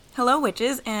Hello,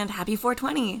 witches, and happy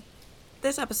 420!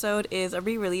 This episode is a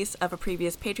re-release of a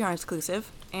previous Patreon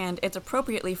exclusive, and it's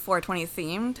appropriately 420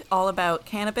 themed, all about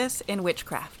cannabis and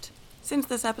witchcraft. Since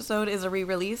this episode is a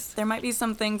re-release, there might be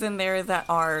some things in there that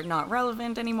are not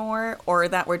relevant anymore, or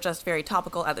that were just very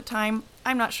topical at the time.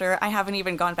 I'm not sure, I haven't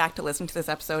even gone back to listen to this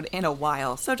episode in a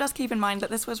while, so just keep in mind that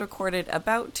this was recorded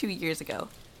about 2 years ago.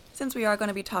 Since we are going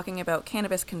to be talking about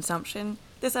cannabis consumption,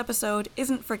 this episode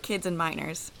isn't for kids and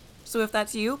minors. So if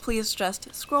that's you, please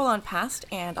just scroll on past,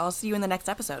 and I'll see you in the next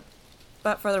episode.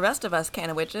 But for the rest of us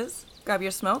canna witches, grab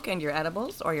your smoke and your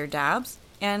edibles, or your dabs,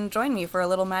 and join me for a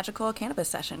little magical cannabis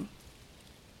session.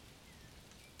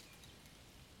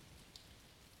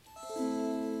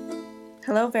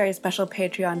 Hello, very special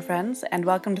Patreon friends, and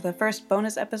welcome to the first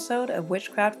bonus episode of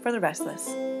Witchcraft for the Restless.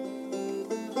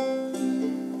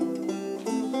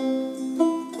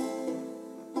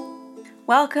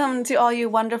 Welcome to all you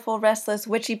wonderful, restless,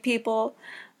 witchy people.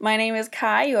 My name is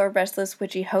Kai, your restless,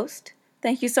 witchy host.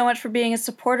 Thank you so much for being a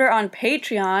supporter on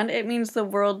Patreon. It means the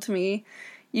world to me.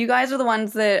 You guys are the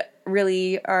ones that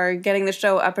really are getting the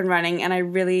show up and running, and I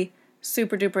really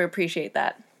super duper appreciate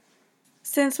that.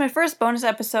 Since my first bonus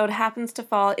episode happens to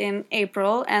fall in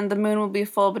April, and the moon will be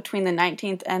full between the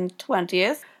 19th and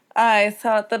 20th, I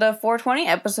thought that a 420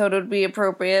 episode would be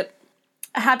appropriate.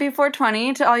 Happy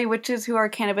 420 to all you witches who are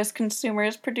cannabis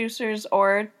consumers, producers,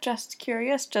 or just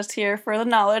curious, just here for the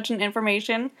knowledge and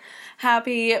information.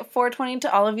 Happy 420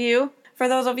 to all of you. For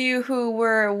those of you who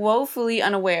were woefully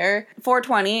unaware,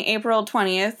 420, April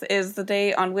 20th, is the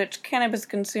day on which cannabis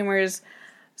consumers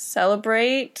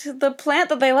celebrate the plant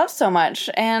that they love so much,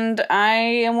 and I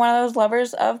am one of those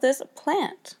lovers of this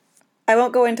plant. I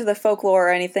won't go into the folklore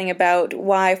or anything about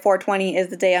why 420 is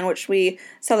the day on which we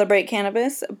celebrate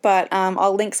cannabis, but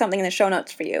I'll link something in the show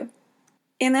notes for you.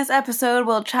 In this episode,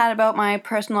 we'll chat about my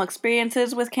personal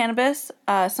experiences with cannabis,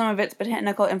 some of its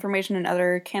botanical information and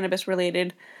other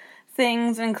cannabis-related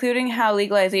things, including how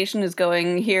legalization is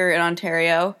going here in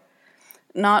Ontario.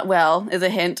 Not well, is a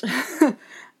hint.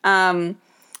 Or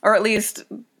at least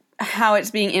how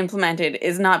it's being implemented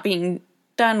is not being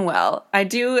done well. I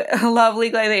do love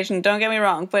legalization, don't get me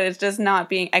wrong, but it's just not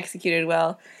being executed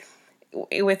well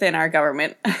within our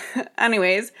government.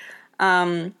 Anyways,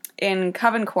 in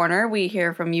Coven Corner, we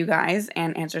hear from you guys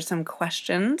and answer some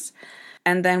questions,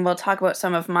 and then we'll talk about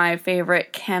some of my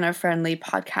favorite canna-friendly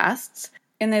podcasts.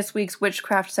 In this week's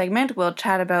Witchcraft segment, we'll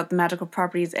chat about the magical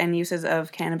properties and uses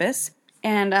of cannabis,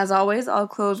 and as always, I'll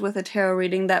close with a tarot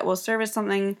reading that will serve as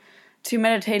something to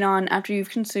meditate on after you've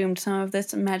consumed some of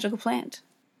this magical plant.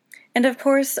 And of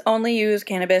course, only use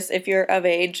cannabis if you're of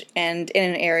age and in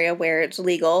an area where it's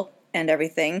legal and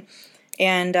everything.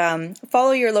 And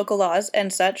follow your local laws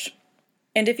and such.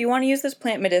 And if you want to use this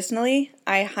plant medicinally,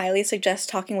 I highly suggest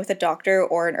talking with a doctor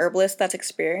or an herbalist that's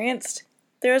experienced.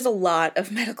 There's a lot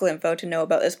of medical info to know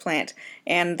about this plant,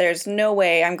 and there's no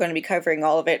way I'm going to be covering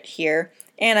all of it here,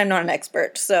 and I'm not an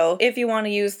expert. So if you want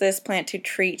to use this plant to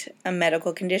treat a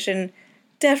medical condition,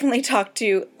 definitely talk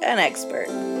to an expert.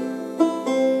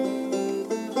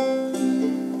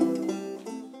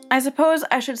 I suppose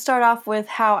I should start off with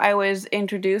how I was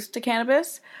introduced to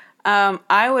cannabis.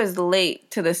 I was late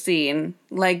to the scene,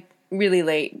 like really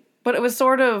late, but it was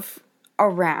sort of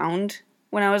around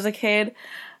when I was a kid.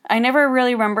 I never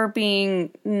really remember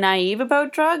being naive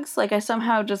about drugs. Like I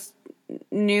somehow just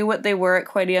knew what they were at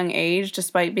quite a young age,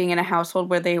 despite being in a household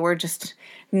where they were just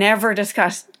never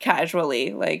discussed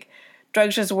casually. Like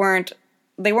drugs just weren't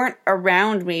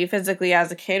around me physically as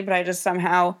a kid, but I just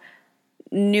somehow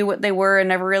knew what they were and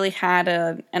never really had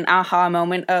an aha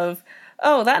moment of,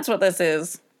 oh, that's what this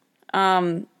is.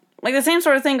 Like the same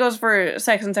sort of thing goes for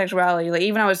sex and sexuality. Like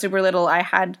even when I was super little, I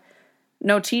had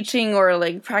no teaching or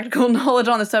like practical knowledge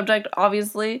on the subject,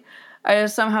 obviously. I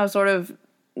just somehow sort of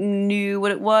knew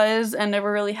what it was and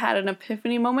never really had an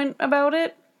epiphany moment about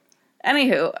it.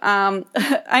 Anywho,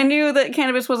 I knew that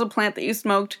cannabis was a plant that you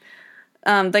smoked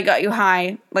that got you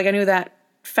high. Like I knew that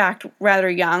fact rather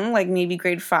young, like maybe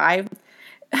grade 5.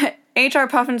 HR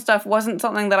Puffin stuff wasn't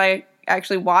something that I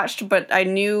actually watched, but I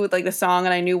knew like the song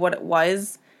and I knew what it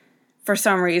was for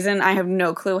some reason. I have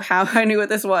no clue how I knew what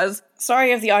this was.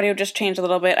 Sorry if the audio just changed a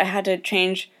little bit. I had to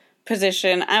change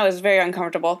position. I was very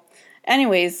uncomfortable.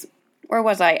 Anyways, where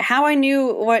was I? How I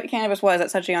knew what cannabis was at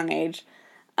such a young age.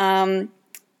 The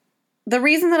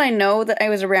reason that I know that I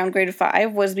was around grade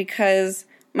 5 was because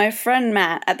my friend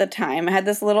Matt at the time had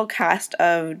this little cast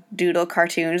of doodle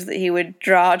cartoons that he would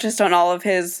draw just on all of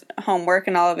his homework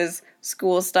and all of his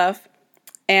school stuff.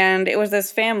 And it was this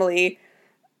family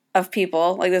of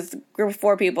people, like this group of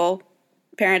 4 people,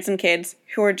 parents and kids,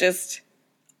 who were just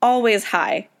always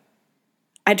high.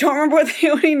 I don't remember what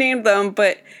he named them,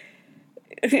 but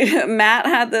Matt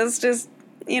had this just,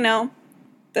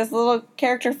 this little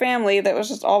character family that was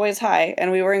just always high,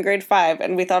 and we were in grade 5,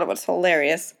 and we thought it was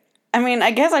hilarious. I mean,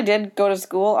 I guess I did go to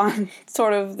school on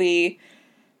sort of the,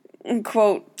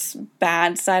 quote,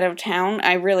 bad side of town.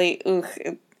 I really,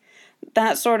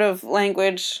 that sort of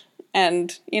language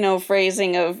and,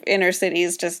 phrasing of inner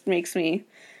cities just makes me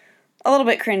a little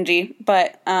bit cringy.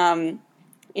 But,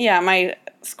 yeah, my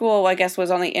school, I guess, was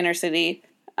on the inner city,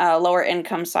 lower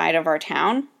income side of our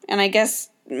town. And I guess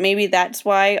maybe that's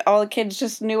why all the kids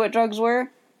just knew what drugs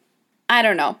were. I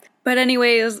don't know. But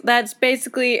anyways, that's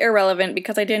basically irrelevant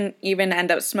because I didn't even end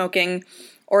up smoking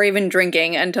or even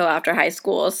drinking until after high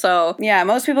school. So yeah,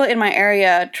 most people in my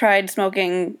area tried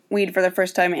smoking weed for the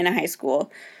first time in high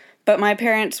school. But my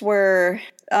parents were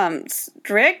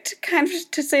strict, kind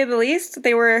of to say the least.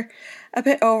 They were a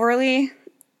bit overly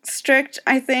strict,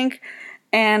 I think.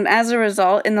 And as a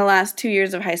result, in the last 2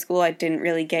 years of high school, I didn't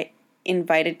really get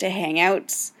invited to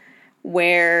hangouts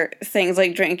where things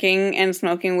like drinking and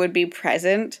smoking would be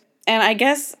present. And I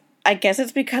guess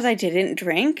it's because I didn't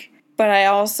drink, but I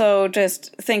also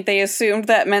just think they assumed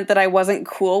that meant that I wasn't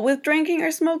cool with drinking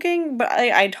or smoking, but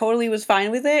I totally was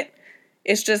fine with it.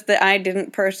 It's just that I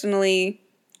didn't personally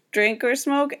drink or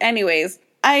smoke. Anyways,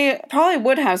 I probably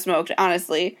would have smoked,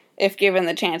 honestly, if given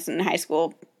the chance in high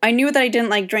school. I knew that I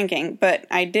didn't like drinking, but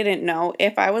I didn't know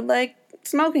if I would like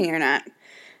smoking or not.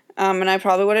 And I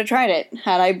probably would have tried it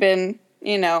had I been,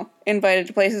 invited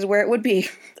to places where it would be.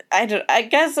 I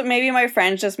guess maybe my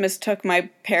friends just mistook my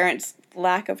parents'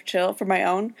 lack of chill for my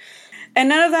own. And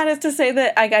none of that is to say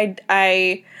that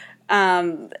I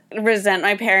resent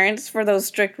my parents for those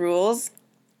strict rules.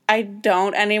 I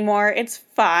don't anymore. It's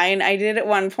fine. I did at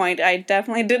one point. I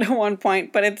definitely did at one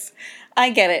point, but I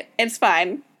get it. It's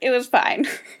fine. It was fine.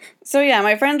 So yeah,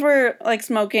 my friends were like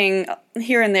smoking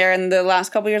here and there in the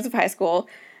last couple years of high school.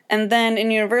 And then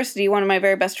in university, one of my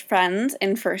very best friends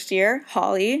in first year,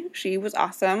 Holly, she was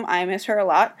awesome. I miss her a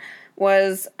lot.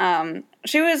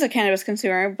 She was a cannabis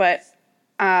consumer, but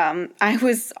I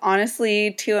was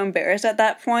honestly too embarrassed at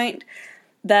that point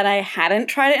that I hadn't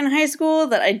tried it in high school,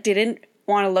 that I didn't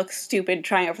want to look stupid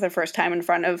trying it for the first time in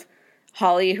front of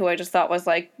Holly, who I just thought was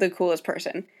like the coolest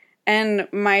person. And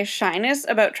my shyness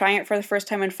about trying it for the first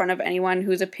time in front of anyone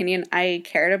whose opinion I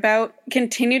cared about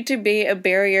continued to be a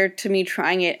barrier to me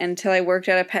trying it until I worked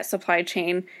at a pet supply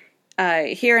chain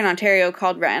here in Ontario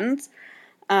called Wren's.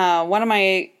 One of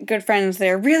my good friends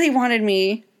there really wanted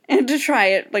me to try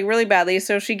it, like, really badly,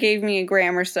 so she gave me a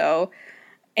gram or so.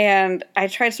 And I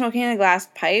tried smoking in a glass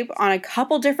pipe on a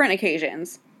couple different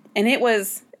occasions. And it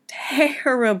was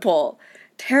terrible.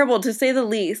 Terrible, to say the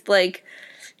least. Like,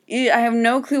 I have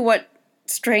no clue what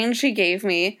strain she gave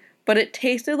me, but it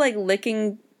tasted like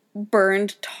licking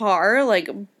burned tar, like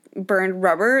burned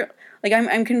rubber. Like,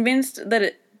 I'm convinced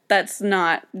that that's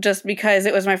not just because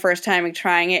it was my first time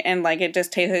trying it and, like, it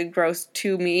just tasted gross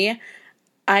to me.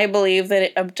 I believe that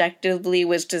it objectively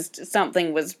was just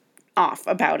something was off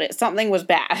about it. Something was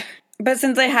bad. But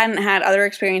since I hadn't had other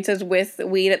experiences with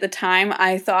weed at the time,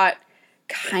 I thought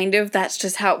kind of that's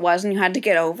just how it was and you had to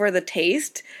get over the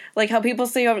taste. Like how people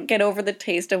say you get over the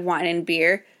taste of wine and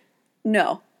beer.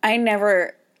 No, I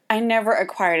never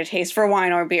acquired a taste for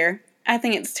wine or beer. I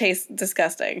think it tastes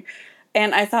disgusting.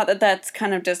 And I thought that that's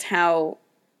kind of just how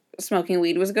smoking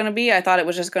weed was going to be. I thought it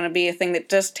was just going to be a thing that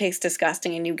just tastes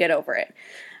disgusting and you get over it.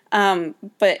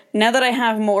 But now that I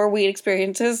have more weed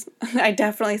experiences, I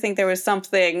definitely think there was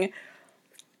something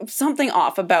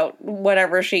off about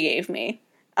whatever she gave me.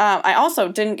 I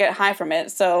also didn't get high from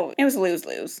it, so it was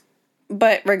lose-lose.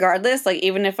 But regardless, like,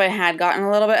 even if I had gotten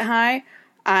a little bit high,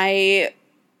 I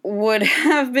would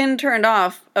have been turned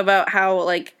off about how,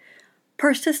 like,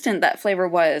 persistent that flavor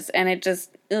was, and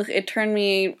it turned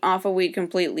me off of weed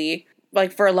completely,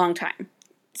 like, for a long time.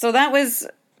 So that was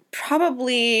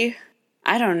probably,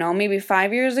 I don't know, maybe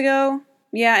 5 years ago?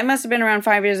 Yeah, it must have been around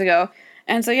 5 years ago.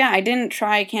 And so, yeah, I didn't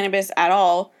try cannabis at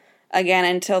all again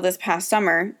until this past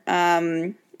summer.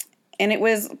 And it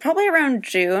was probably around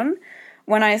June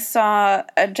when I saw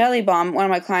a jelly bomb at one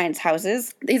of my clients'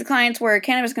 houses. These clients were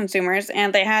cannabis consumers,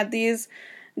 and they had these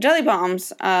jelly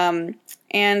bombs.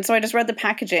 And so I just read the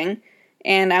packaging,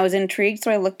 and I was intrigued, so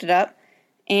I looked it up.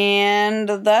 And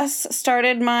thus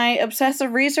started my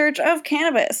obsessive research of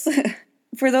cannabis.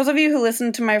 For those of you who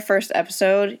listened to my first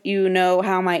episode, you know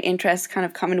how my interests kind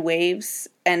of come in waves,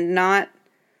 and not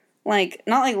like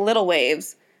little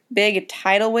waves, big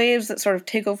tidal waves that sort of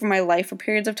take over my life for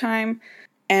periods of time.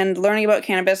 And learning about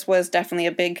cannabis was definitely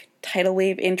a big tidal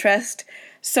wave interest.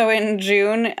 So in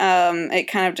June, it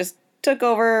kind of just took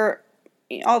over,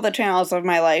 all the channels of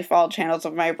my life, all channels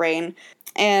of my brain.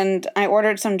 And I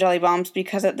ordered some jelly bombs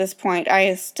because at this point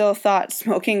I still thought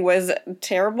smoking was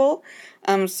terrible.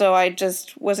 So I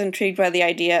just was intrigued by the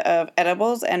idea of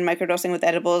edibles and microdosing with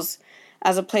edibles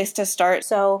as a place to start.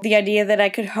 So the idea that I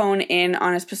could hone in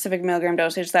on a specific milligram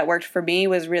dosage that worked for me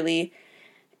was really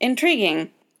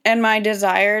intriguing. And my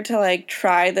desire to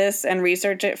try this and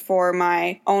research it for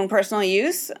my own personal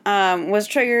use was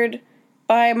triggered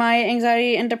by my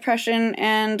anxiety and depression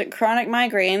and chronic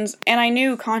migraines. And I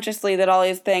knew consciously that all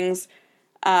these things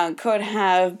could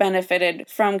have benefited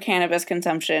from cannabis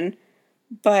consumption.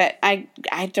 But I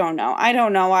don't know. I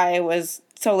don't know why I was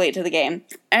so late to the game.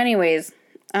 Anyways,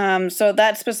 so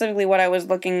that's specifically what I was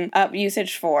looking up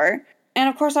usage for. And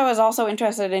of course I was also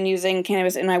interested in using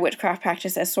cannabis in my witchcraft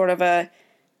practice as sort of a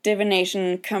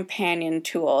divination companion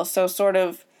tool. So sort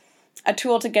of a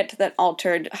tool to get to that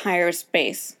altered higher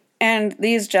space. And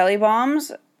these jelly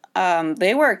bombs,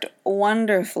 they worked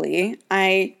wonderfully.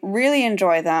 I really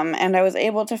enjoy them, and I was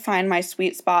able to find my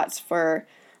sweet spots for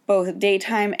both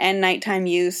daytime and nighttime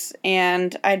use.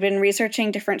 And I'd been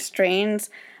researching different strains,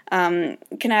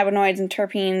 cannabinoids and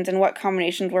terpenes, and what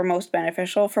combinations were most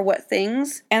beneficial for what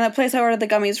things. And the place I ordered the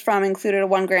gummies from included a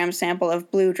 1 gram sample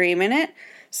of Blue Dream in it.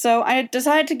 So I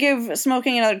decided to give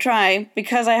smoking another try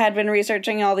because I had been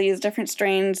researching all these different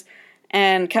strains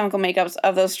and chemical makeups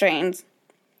of those strains.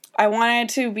 I wanted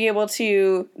to be able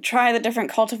to try the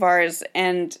different cultivars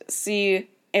and see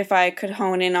if I could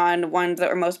hone in on ones that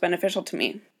were most beneficial to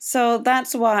me. So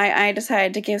that's why I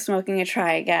decided to give smoking a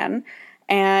try again.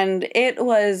 And it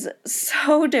was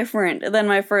so different than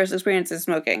my first experience of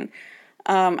smoking.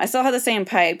 I still had the same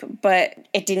pipe, but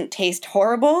it didn't taste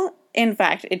horrible. In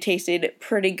fact, it tasted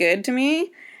pretty good to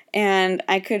me. And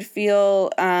I could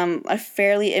feel a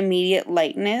fairly immediate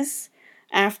lightness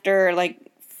after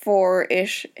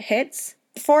 4-ish hits.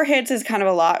 4 hits is kind of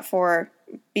a lot for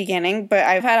beginning, but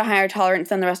I've had a higher tolerance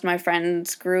than the rest of my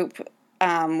friends group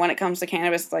when it comes to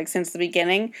cannabis since the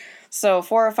beginning. So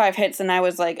 4 or 5 hits and I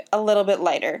was a little bit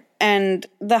lighter. And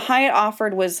the high it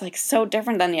offered was so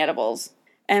different than the edibles.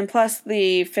 And plus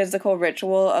the physical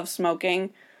ritual of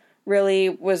smoking really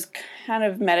was kind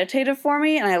of meditative for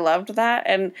me, and I loved that.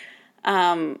 And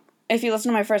if you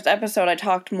listen to my first episode, I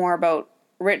talked more about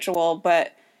ritual,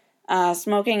 but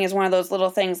smoking is one of those little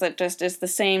things that just is the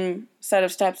same set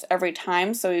of steps every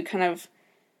time, so it kind of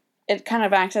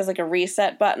acts as a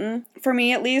reset button. For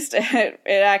me, at least, it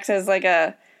acts as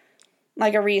a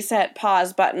reset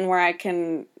pause button where I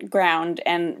can ground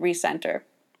and recenter.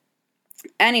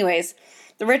 Anyways,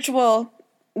 the ritual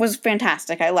was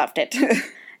fantastic. I loved it.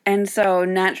 And so,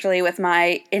 naturally, with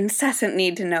my incessant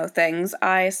need to know things,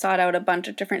 I sought out a bunch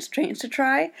of different strains to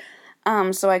try,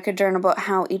 so I could journal about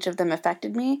how each of them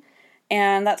affected me.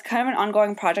 And that's kind of an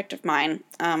ongoing project of mine.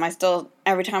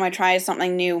 Every time I try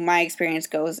something new, my experience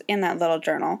goes in that little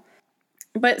journal.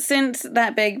 But since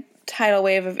that big tidal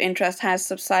wave of interest has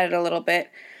subsided a little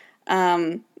bit,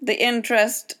 the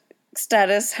interest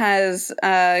status has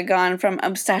gone from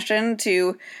obsession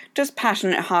to just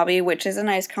passionate hobby, which is a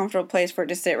nice, comfortable place for it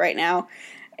to sit right now.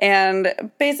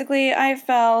 And basically, I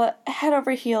fell head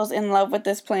over heels in love with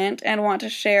this plant and want to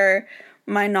share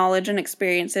my knowledge and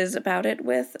experiences about it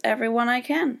with everyone I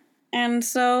can. And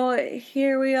so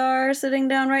here we are sitting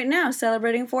down right now,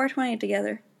 celebrating 420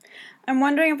 together. I'm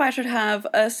wondering if I should have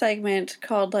a segment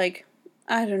called, something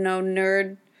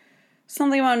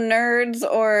about nerds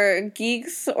or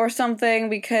geeks or something,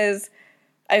 because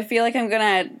I feel like I'm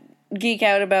gonna geek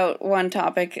out about one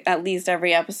topic at least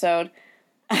every episode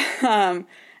and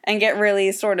get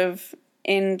really sort of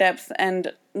in-depth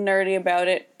and nerdy about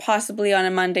it, possibly on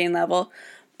a mundane level.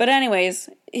 But anyways,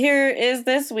 here is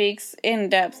this week's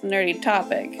in-depth nerdy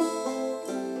topic.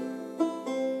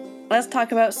 Let's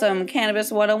talk about some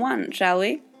Cannabis 101, shall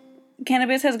we?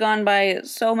 Cannabis has gone by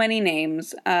so many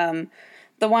names.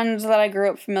 The ones that I grew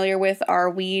up familiar with are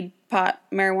weed, pot,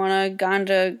 marijuana,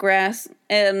 ganja, grass,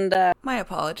 and My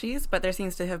apologies, but there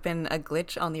seems to have been a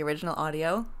glitch on the original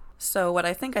audio. So what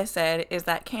I think I said is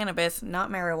that cannabis, not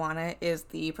marijuana, is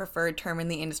the preferred term in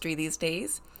the industry these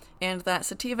days, and that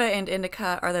sativa and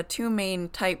indica are the 2 main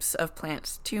types of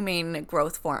plants, 2 main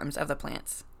growth forms of the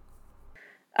plants.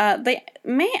 They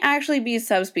may actually be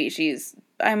subspecies.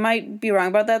 I might be wrong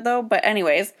about that though, but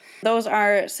anyways, those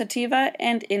are sativa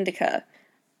and indica.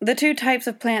 The 2 types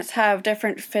of plants have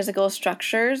different physical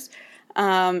structures,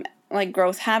 like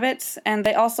growth habits, and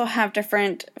they also have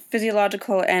different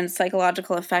physiological and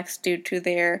psychological effects due to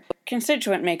their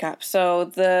constituent makeup. So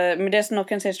the medicinal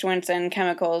constituents and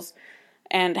chemicals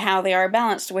and how they are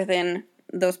balanced within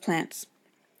those plants.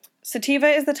 Sativa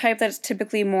is the type that's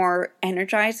typically more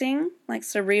energizing, like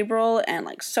cerebral and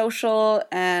like social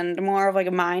and more of like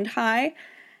a mind high.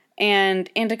 And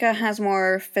indica has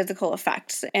more physical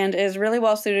effects and is really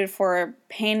well suited for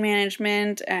pain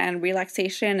management and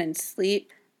relaxation and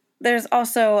sleep. There's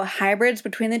also hybrids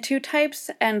between the two types,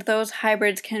 and those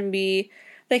hybrids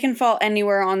they can fall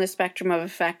anywhere on the spectrum of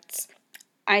effects.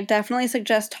 I definitely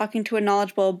suggest talking to a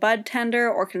knowledgeable bud tender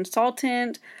or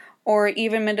consultant or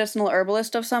even medicinal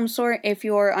herbalist of some sort if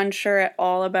you're unsure at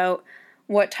all about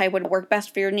what type would work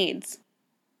best for your needs.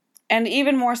 And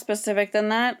even more specific than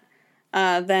that,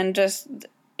 than just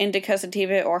indica,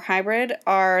 sativa, or hybrid,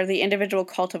 are the individual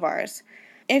cultivars.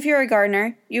 If you're a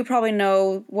gardener, you probably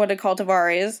know what a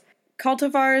cultivar is.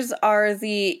 Cultivars are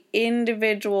the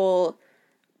individual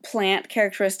plant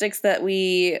characteristics that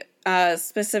we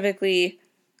specifically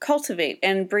cultivate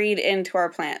and breed into our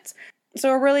plants.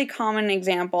 So a really common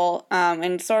example,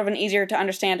 and sort of an easier to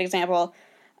understand example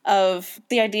of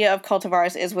the idea of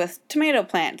cultivars is with tomato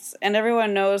plants. And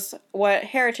everyone knows what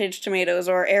heritage tomatoes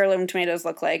or heirloom tomatoes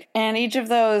look like. And each of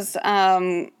those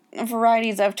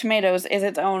varieties of tomatoes is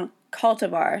its own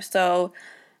cultivar. So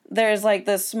there's like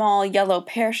the small yellow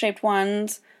pear-shaped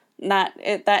ones. That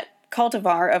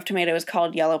cultivar of tomato is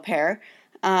called yellow pear.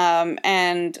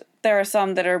 And there are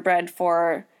some that are bred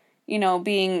for,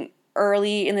 being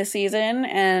early in the season.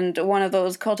 And one of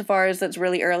those cultivars that's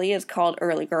really early is called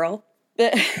Early Girl.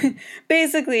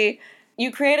 Basically,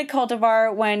 you create a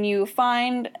cultivar when you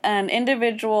find an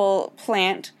individual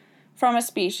plant from a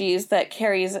species that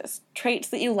carries traits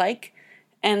that you like,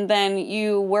 and then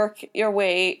you work your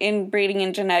way in breeding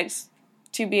and genetics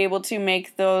to be able to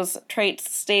make those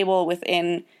traits stable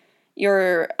within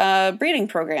your breeding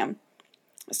program.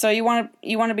 So you want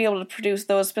to be able to produce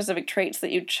those specific traits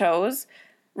that you chose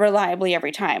reliably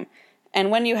every time. And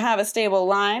when you have a stable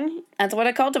line, that's what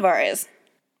a cultivar is.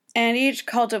 And each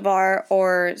cultivar,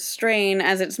 or strain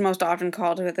as it's most often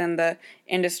called within the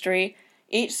industry,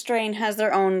 each strain has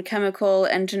their own chemical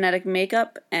and genetic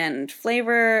makeup and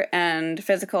flavor and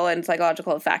physical and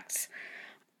psychological effects.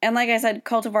 And like I said,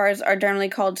 cultivars are generally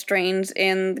called strains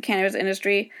in the cannabis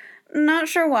industry. Not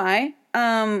sure why.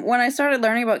 When I started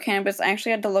learning about cannabis, I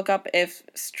actually had to look up if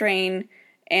strain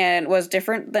and was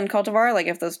different than cultivar, like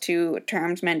if those two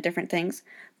terms meant different things.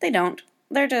 They don't.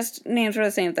 They're just names for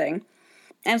the same thing.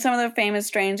 And some of the famous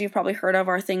strains you've probably heard of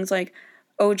are things like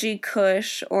OG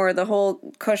Kush, or the whole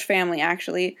Kush family,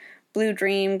 actually. Blue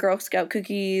Dream, Girl Scout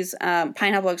Cookies,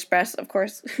 Pineapple Express, of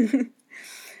course.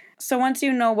 So once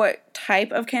you know what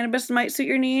type of cannabis might suit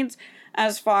your needs,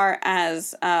 as far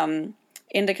as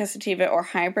indica, sativa, or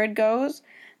hybrid goes,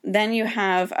 then you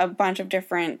have a bunch of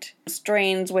different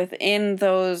strains within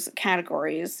those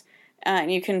categories,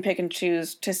 and you can pick and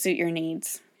choose to suit your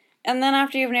needs. And then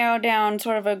after you've narrowed down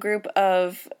sort of a group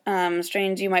of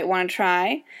strains you might want to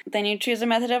try, then you choose a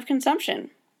method of consumption.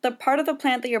 The part of the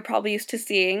plant that you're probably used to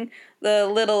seeing, the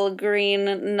little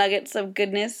green nuggets of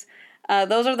goodness,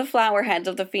 those are the flower heads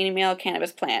of the female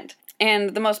cannabis plant.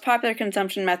 And the most popular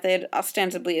consumption method,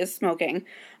 ostensibly, is smoking,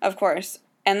 of course.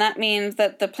 And that means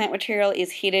that the plant material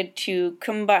is heated to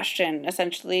combustion,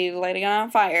 essentially lighting it on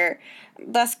fire,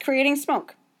 thus creating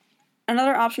smoke.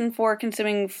 Another option for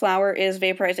consuming flower is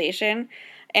vaporization,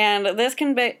 and this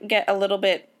can get a little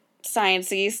bit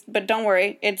sciencey, but don't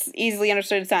worry, it's easily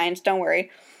understood science, don't worry.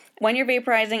 When you're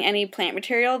vaporizing any plant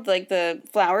material, like the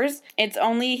flowers, it's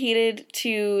only heated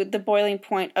to the boiling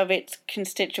point of its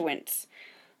constituents.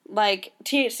 Like,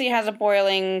 THC has a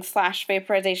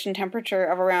boiling/vaporization temperature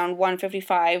of around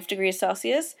 155 degrees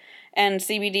Celsius, and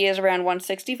CBD is around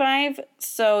 165,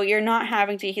 so you're not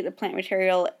having to heat the plant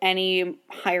material any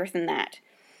higher than that.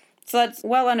 So that's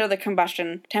well under the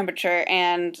combustion temperature,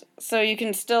 and so you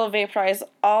can still vaporize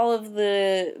all of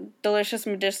the delicious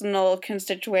medicinal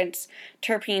constituents,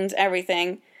 terpenes,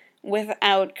 everything,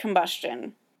 without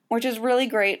combustion, which is really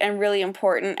great and really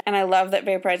important, and I love that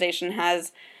vaporization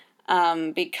has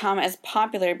become as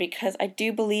popular because I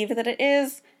do believe that it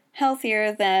is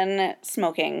healthier than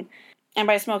smoking. And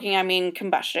by smoking, I mean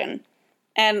combustion.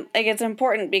 And it's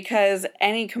important because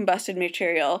any combusted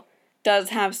material does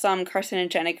have some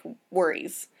carcinogenic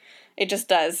worries. It just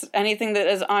does. Anything that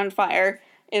is on fire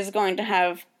is going to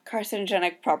have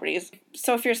carcinogenic properties.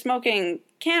 So if you're smoking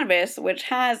cannabis, which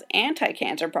has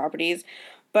anti-cancer properties,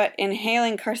 but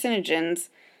inhaling carcinogens,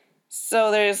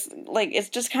 so there's, it's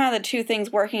just kind of the two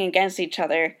things working against each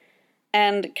other.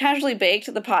 And Casually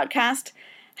Baked, the podcast,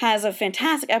 has a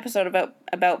fantastic episode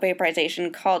about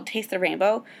vaporization called Taste the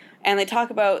Rainbow. And they talk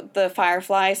about the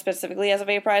Firefly specifically as a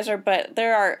vaporizer, but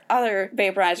there are other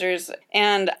vaporizers.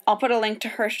 And I'll put a link to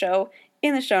her show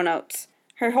in the show notes.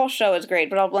 Her whole show is great,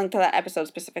 but I'll link to that episode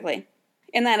specifically.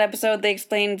 In that episode, they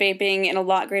explain vaping in a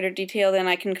lot greater detail than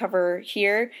I can cover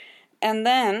here. And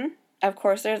then, of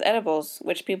course, there's edibles,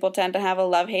 which people tend to have a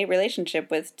love-hate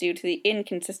relationship with due to the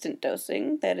inconsistent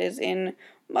dosing that is in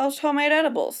most homemade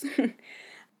edibles.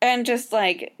 And just,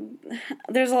 like,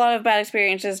 there's a lot of bad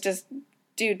experiences just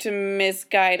due to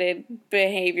misguided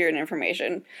behavior and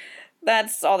information.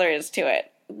 That's all there is to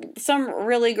it. Some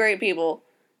really great people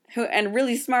and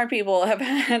really smart people have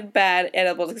had bad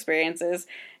edibles experiences,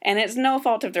 and it's no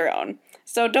fault of their own.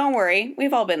 So don't worry,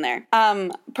 we've all been there.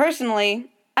 Personally,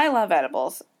 I love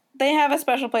edibles. They have a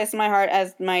special place in my heart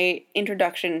as my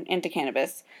introduction into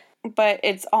cannabis, but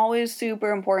it's always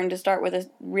super important to start with a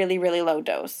really, really low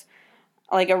dose,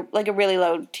 like a really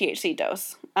low THC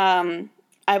dose. I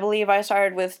believe I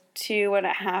started with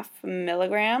 2.5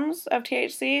 milligrams of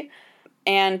THC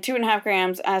and 2.5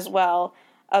 grams as well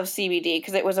of CBD,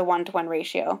 because it was a 1-to-1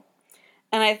 ratio.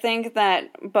 And I think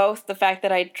that both the fact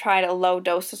that I tried a low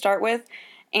dose to start with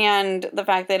and the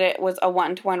fact that it was a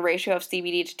 1-to-1 ratio of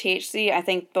CBD to THC, I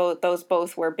think those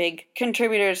both were big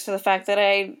contributors to the fact that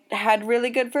I had really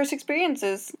good first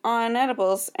experiences on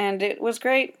edibles, and it was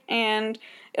great, and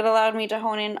it allowed me to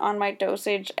hone in on my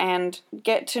dosage and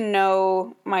get to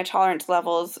know my tolerance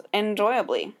levels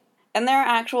enjoyably. And there are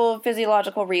actual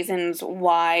physiological reasons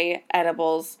why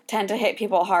edibles tend to hit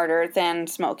people harder than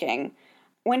smoking.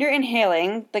 When you're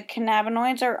inhaling, the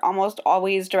cannabinoids are almost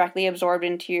always directly absorbed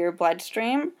into your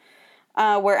bloodstream,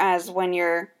 whereas when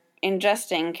you're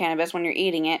ingesting cannabis, when you're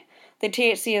eating it, the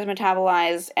THC is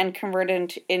metabolized and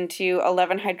converted into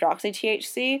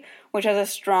 11-hydroxy-THC, which has a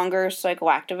stronger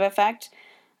psychoactive effect.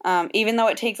 Even though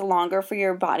it takes longer for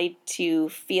your body to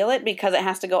feel it because it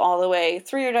has to go all the way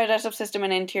through your digestive system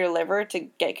and into your liver to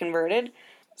get converted.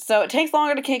 So it takes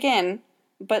longer to kick in,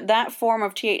 but that form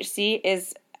of THC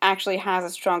actually has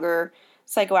a stronger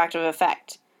psychoactive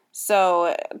effect.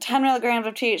 So 10 milligrams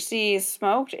of THC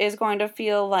smoked is going to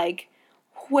feel like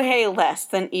way less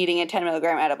than eating a 10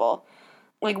 milligram edible.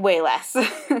 Like way less.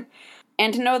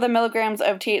 And to know the milligrams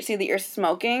of THC that you're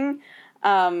smoking,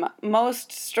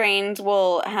 most strains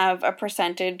will have a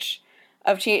percentage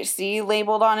of THC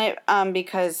labeled on it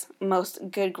because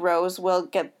most good grows will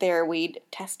get their weed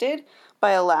tested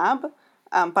by a lab,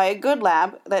 by a good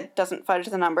lab that doesn't fudge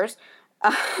the numbers.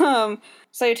 So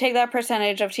you take that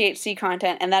percentage of THC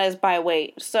content, and that is by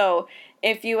weight. So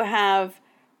if you have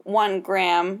 1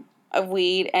 gram of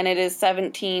weed and it is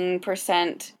 17%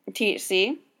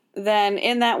 THC, then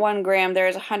in that 1 gram there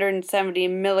is 170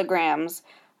 milligrams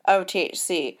of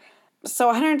THC. So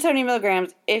 170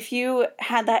 milligrams, if you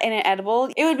had that in an edible,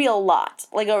 it would be a lot.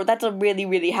 That's a really,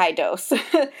 really high dose.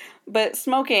 But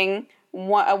smoking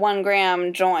a 1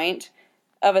 gram joint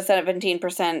of a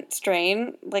 17%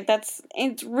 strain,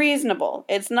 it's reasonable.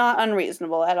 It's not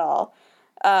unreasonable at all.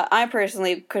 I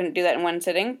personally couldn't do that in one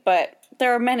sitting, but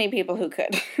there are many people who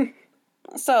could.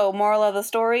 So, moral of the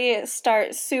story,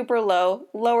 start super low,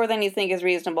 lower than you think is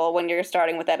reasonable when you're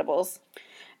starting with edibles.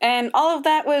 And all of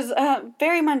that was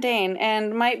very mundane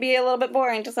and might be a little bit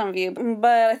boring to some of you,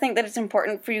 but I think that it's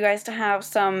important for you guys to have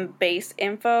some base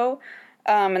info,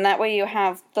 and that way you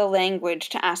have the language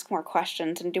to ask more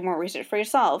questions and do more research for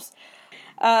yourselves.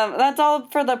 That's all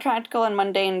for the practical and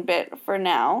mundane bit for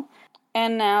now.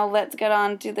 And now let's get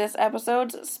on to this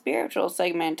episode's spiritual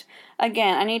segment.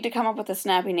 Again, I need to come up with a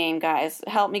snappy name, guys.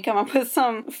 Help me come up with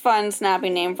some fun, snappy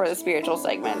name for the spiritual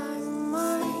segment.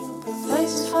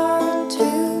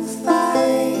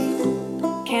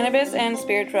 Cannabis and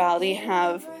spirituality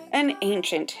have an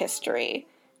ancient history,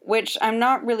 which I'm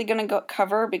not really going to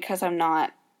cover because I'm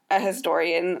not a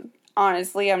historian.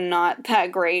 Honestly, I'm not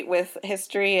that great with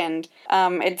history, and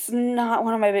it's not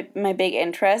one of my big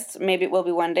interests. Maybe it will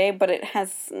be one day, but it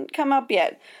hasn't come up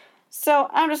yet. So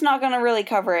I'm just not going to really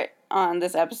cover it on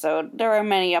this episode. There are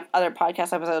many other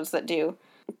podcast episodes that do,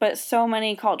 but so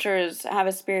many cultures have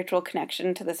a spiritual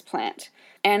connection to this plant.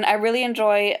 And I really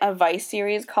enjoy a Vice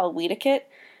series called Weediquette.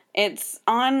 It's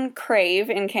on Crave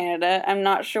in Canada. I'm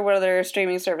not sure what other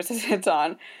streaming services it's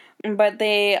on. But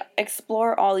they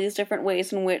explore all these different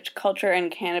ways in which culture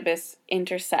and cannabis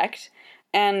intersect,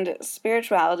 and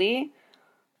spirituality,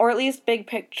 or at least big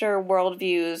picture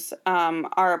worldviews,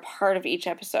 are a part of each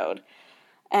episode.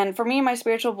 And for me, my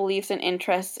spiritual beliefs and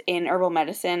interests in herbal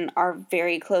medicine are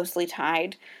very closely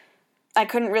tied. I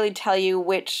couldn't really tell you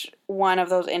which one of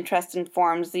those interests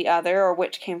informs the other or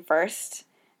which came first.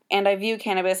 And I view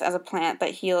cannabis as a plant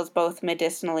that heals both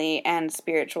medicinally and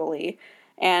spiritually,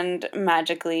 and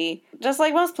magically, just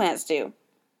like most plants do.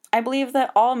 I believe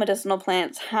that all medicinal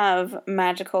plants have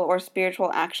magical or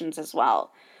spiritual actions as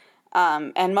well.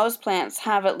 And most plants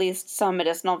have at least some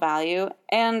medicinal value,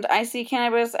 and I see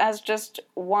cannabis as just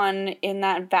one in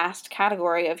that vast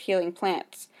category of healing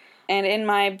plants. And in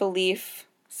my belief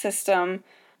system,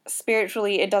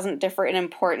 spiritually, it doesn't differ in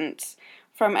importance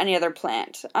from any other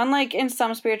plant. Unlike in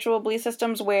some spiritual belief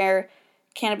systems where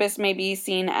cannabis may be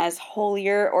seen as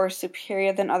holier or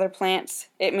superior than other plants,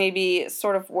 it may be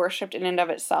sort of worshipped in and of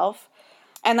itself.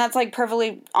 And that's like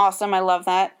perfectly awesome. I love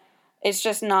that. It's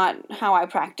just not how I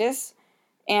practice.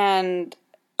 And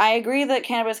I agree that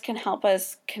cannabis can help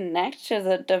us connect to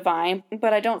the divine,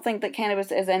 but I don't think that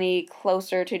cannabis is any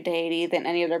closer to deity than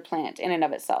any other plant in and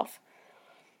of itself.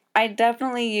 I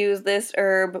definitely use this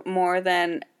herb more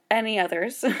than any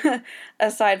others,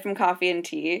 aside from coffee and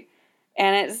tea.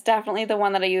 And it's definitely the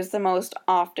one that I use the most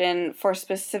often for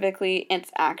specifically its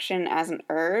action as an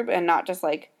herb and not just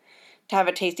like to have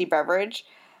a tasty beverage.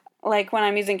 Like when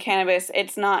I'm using cannabis,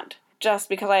 it's not just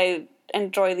because I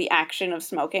enjoy the action of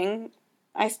smoking.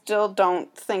 I still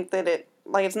don't think that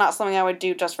it's not something I would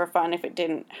do just for fun if it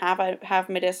didn't have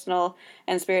medicinal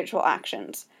and spiritual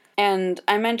actions. And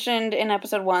I mentioned in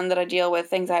episode 1 that I deal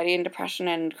with anxiety and depression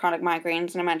and chronic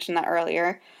migraines, and I mentioned that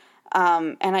earlier.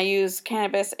 And I use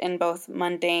cannabis in both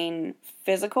mundane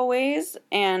physical ways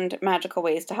and magical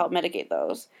ways to help mitigate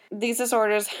those. These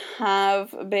disorders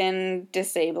have been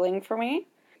disabling for me.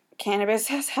 Cannabis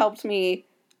has helped me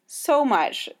so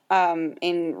much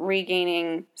in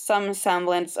regaining some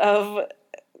semblance of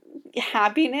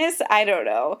happiness. I don't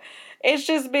know. It's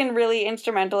just been really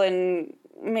instrumental in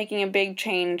making a big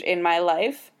change in my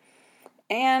life.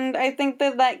 And I think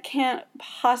that can't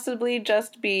possibly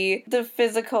just be the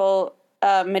physical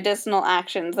medicinal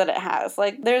actions that it has.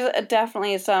 Like, there's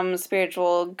definitely some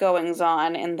spiritual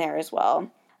goings-on in there as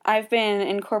well. I've been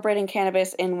incorporating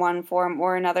cannabis in one form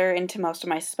or another into most of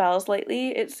my spells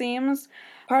lately, it seems.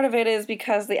 Part of it is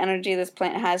because the energy this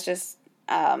plant has just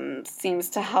seems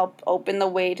to help open the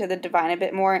way to the divine a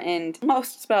bit more, and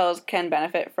most spells can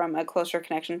benefit from a closer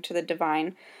connection to the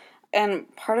divine.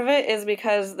 And part of it is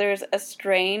because there's a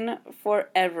strain for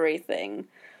everything.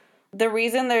 The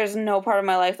reason there's no part of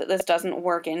my life that this doesn't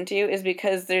work into is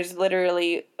because there's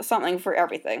literally something for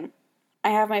everything.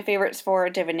 I have my favorites for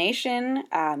divination,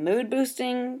 mood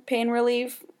boosting, pain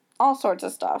relief, all sorts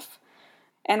of stuff.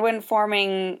 And when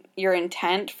forming your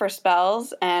intent for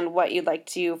spells and what you'd like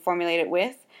to formulate it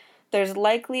with, there's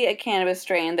likely a cannabis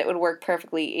strain that would work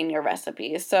perfectly in your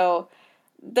recipe. So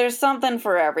there's something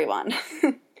for everyone.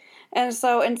 And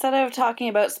so instead of talking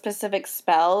about specific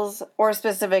spells or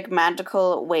specific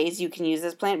magical ways you can use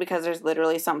this plant, because there's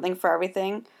literally something for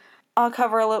everything, I'll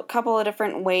cover a couple of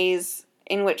different ways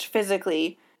in which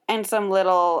physically and some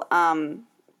little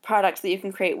products that you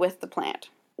can create with the plant.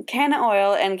 Canna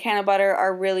oil and canna butter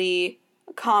are really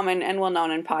common and well known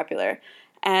and popular,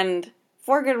 and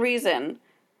for good reason.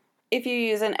 If you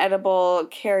use an edible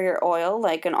carrier oil,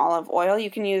 like an olive oil,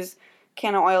 you can use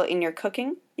canna oil in your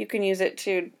cooking. You can use it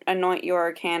to anoint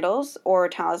your candles or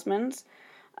talismans.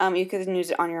 You can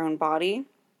use it on your own body.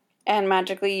 And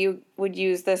magically, you would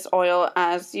use this oil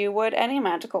as you would any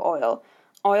magical oil.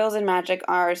 Oils and magic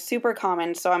are super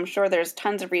common, so I'm sure there's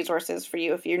tons of resources for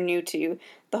you if you're new to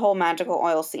the whole magical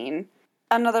oil scene.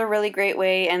 Another really great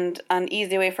way and an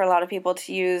easy way for a lot of people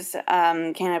to use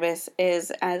cannabis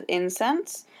is as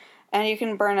incense. And you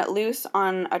can burn it loose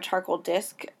on a charcoal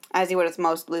disc, as you would with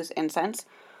most loose incense.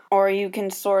 Or you can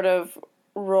sort of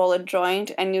roll a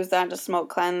joint and use that to smoke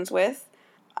cleanse with.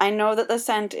 I know that the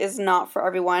scent is not for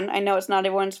everyone. I know it's not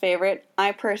everyone's favorite.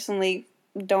 I personally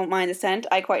don't mind the scent.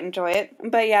 I quite enjoy it.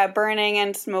 But yeah, burning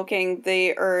and smoking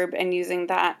the herb and using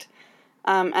that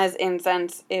as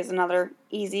incense is another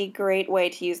easy, great way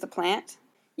to use the plant.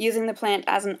 Using the plant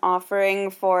as an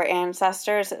offering for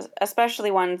ancestors,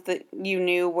 especially ones that you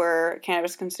knew were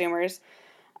cannabis consumers,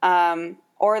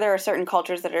 or there are certain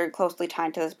cultures that are closely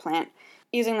tied to this plant.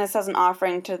 Using this as an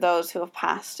offering to those who have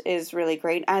passed is really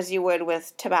great, as you would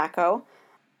with tobacco.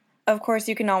 Of course,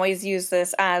 you can always use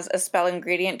this as a spell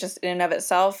ingredient just in and of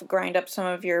itself. Grind up some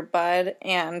of your bud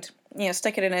and,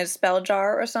 stick it in a spell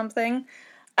jar or something.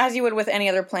 As you would with any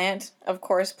other plant. Of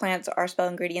course, plants are spell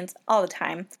ingredients all the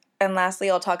time. And lastly,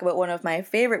 I'll talk about one of my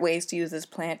favorite ways to use this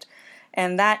plant,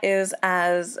 and that is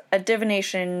as a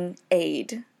divination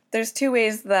aid. There's 2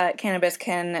 ways that cannabis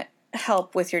can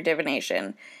help with your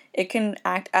divination. It can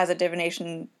act as a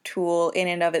divination tool in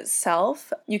and of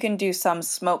itself. You can do some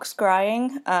smoke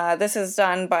scrying. This is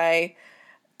done by,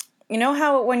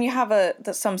 how when you have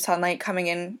some sunlight coming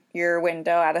in your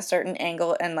window at a certain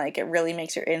angle and it really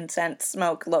makes your incense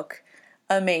smoke look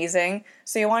amazing.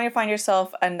 So you want to find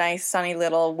yourself a nice sunny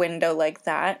little window like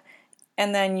that,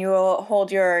 and then you'll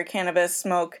hold your cannabis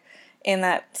smoke in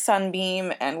that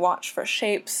sunbeam and watch for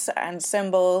shapes and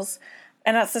symbols.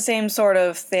 And that's the same sort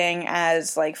of thing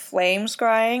as like flame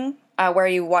scrying, where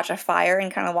you watch a fire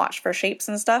and kind of watch for shapes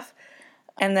and stuff.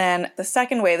 And then the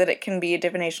second way that it can be a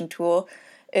divination tool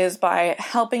is by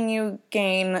helping you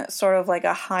gain sort of like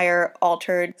a higher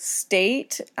altered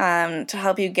state, to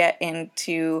help you get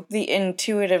into the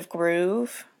intuitive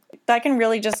groove. That can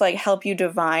really just like help you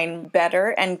divine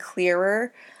better and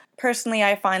clearer. Personally,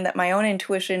 I find that my own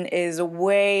intuition is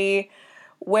way,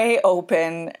 way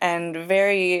open and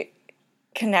very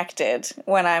connected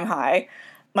when I'm high.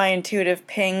 My intuitive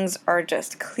pings are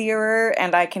just clearer,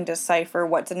 and I can decipher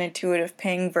what's an intuitive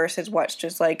ping versus what's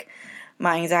just like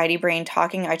my anxiety brain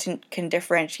talking. I can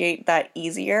differentiate that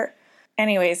easier.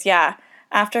 Anyways, yeah,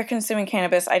 after consuming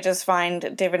cannabis, I just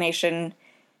find divination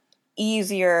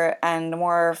easier and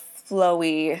more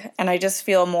flowy, and I just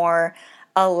feel more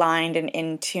aligned and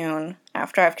in tune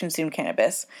after I've consumed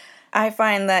cannabis. I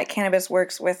find that cannabis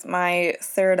works with my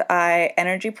third eye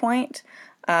energy point.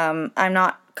 I'm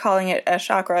not calling it a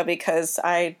chakra because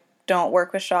I don't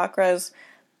work with chakras,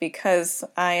 because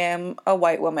I am a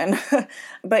white woman.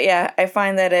 But yeah, I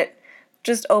find that it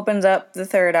just opens up the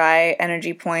third eye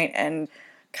energy point and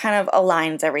kind of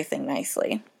aligns everything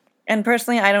nicely. And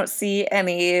personally, I don't see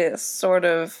any sort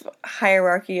of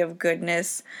hierarchy of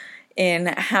goodness in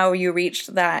how you reach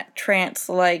that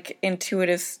trance-like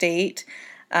intuitive state.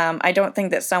 I don't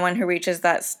think that someone who reaches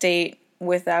that state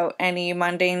without any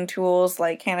mundane tools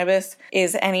like cannabis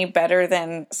is any better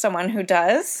than someone who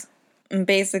does.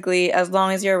 Basically, as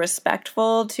long as you're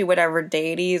respectful to whatever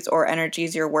deities or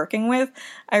energies you're working with,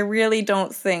 I really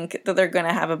don't think that they're going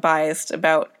to have a bias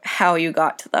about how you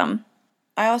got to them.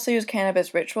 I also use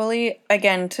cannabis ritually,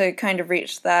 again, to kind of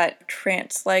reach that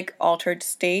trance-like altered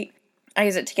state. I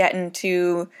use it to get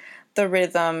into the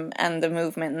rhythm and the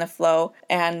movement and the flow,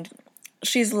 and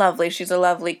she's lovely. She's a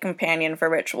lovely companion for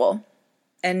ritual.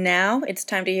 And now it's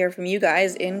time to hear from you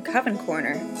guys in Coven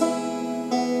Corner.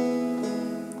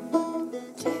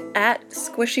 At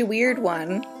Squishy Weird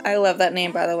One, I love that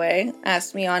name by the way,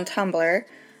 asked me on Tumblr,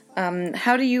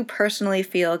 how do you personally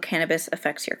feel cannabis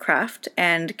affects your craft,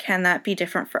 and can that be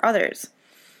different for others?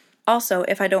 Also,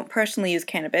 if I don't personally use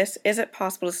cannabis, is it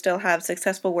possible to still have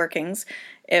successful workings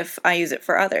if I use it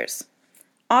for others?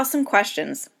 Awesome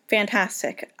questions.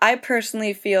 Fantastic. I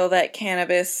personally feel that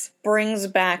cannabis brings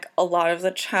back a lot of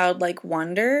the childlike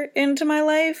wonder into my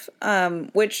life,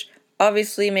 which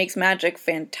obviously makes magic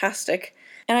fantastic.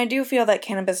 And I do feel that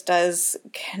cannabis does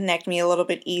connect me a little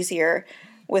bit easier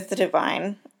with the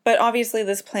divine. But obviously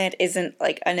this plant isn't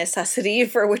like a necessity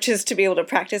for witches to be able to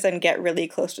practice and get really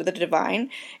close to the divine.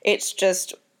 It's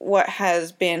just what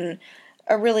has been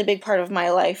a really big part of my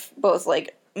life, both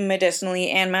like medicinally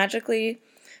and magically.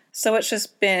 So it's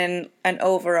just been an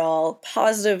overall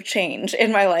positive change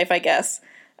in my life, I guess.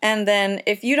 And then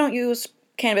if you don't use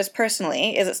cannabis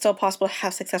personally, is it still possible to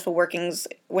have successful workings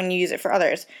when you use it for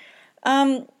others?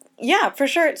 Yeah, for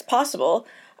sure it's possible.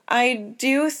 I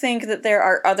do think that there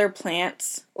are other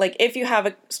plants, like if you have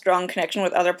a strong connection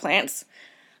with other plants,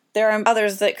 there are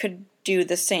others that could do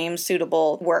the same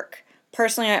suitable work.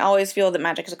 Personally, I always feel that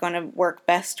magic is going to work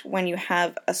best when you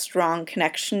have a strong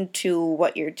connection to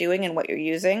what you're doing and what you're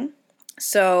using.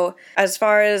 So, as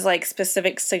far as like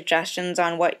specific suggestions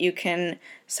on what you can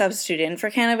substitute in for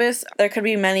cannabis, there could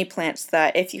be many plants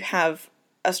that if you have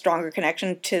a stronger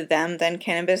connection to them than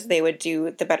cannabis, they would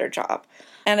do the better job.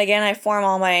 And again, I form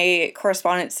all my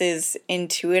correspondences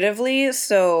intuitively,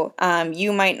 so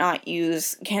you might not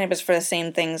use cannabis for the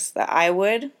same things that I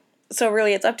would. So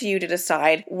really, it's up to you to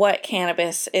decide what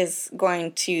cannabis is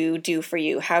going to do for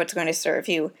you, how it's going to serve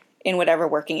you in whatever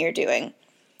working you're doing.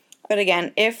 But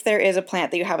again, if there is a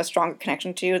plant that you have a stronger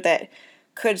connection to that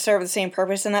could serve the same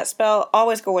purpose in that spell,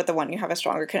 always go with the one you have a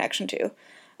stronger connection to.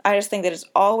 I just think that it's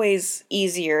always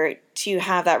easier to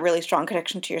have that really strong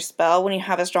connection to your spell when you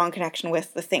have a strong connection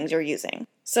with the things you're using.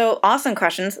 So, awesome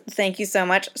questions. Thank you so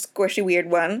much, Squishy Weird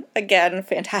One. Again,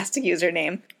 fantastic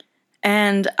username.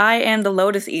 And I am the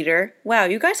Lotus Eater. Wow,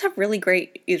 you guys have really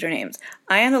great usernames.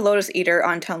 I am the Lotus Eater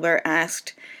on Tumblr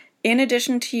asked, in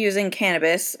addition to using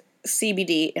cannabis,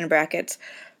 CBD in brackets,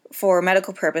 for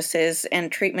medical purposes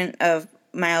and treatment of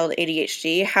mild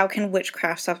ADHD, how can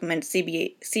witchcraft supplement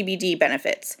CBD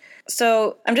benefits?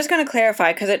 So I'm just going to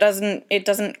clarify because it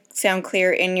doesn't sound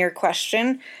clear in your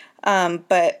question,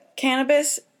 but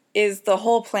cannabis is the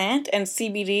whole plant and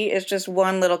CBD is just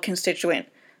one little constituent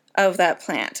of that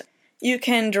plant. You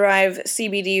can derive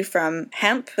CBD from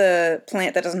hemp, the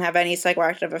plant that doesn't have any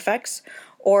psychoactive effects,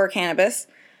 or cannabis.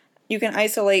 You can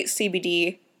isolate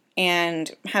CBD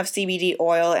and have CBD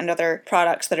oil and other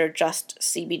products that are just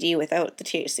CBD without the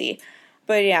THC.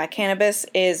 But yeah, cannabis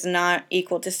is not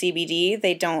equal to CBD.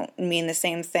 They don't mean the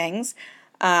same things.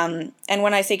 And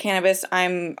when I say cannabis,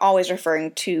 I'm always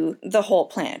referring to the whole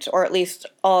plant, or at least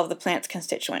all of the plant's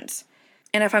constituents.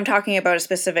 And if I'm talking about a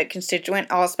specific constituent,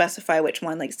 I'll specify which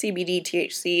one, like CBD,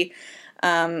 THC,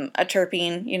 a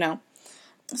terpene, you know.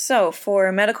 So,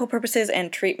 for medical purposes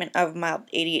and treatment of mild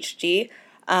ADHD,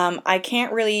 I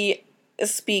can't really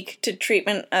speak to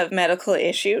treatment of medical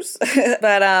issues,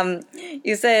 but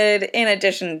you said in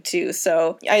addition to,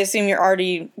 so I assume you're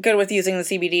already good with using the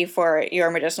CBD for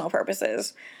your medicinal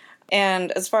purposes.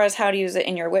 And as far as how to use it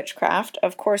in your witchcraft,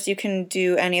 of course you can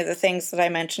do any of the things that I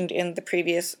mentioned in the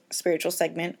previous spiritual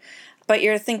segment, but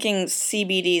you're thinking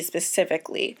CBD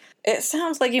specifically. It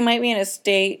sounds like you might be in a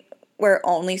state where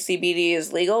only CBD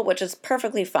is legal, which is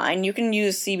perfectly fine. You can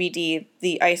use CBD,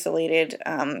 the isolated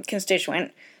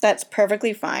constituent. That's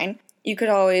perfectly fine. You could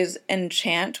always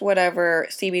enchant whatever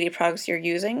CBD products you're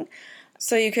using.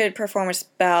 So you could perform a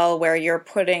spell where you're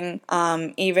putting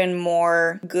even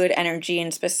more good energy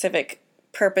and specific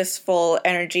purposeful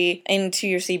energy into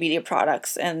your CBD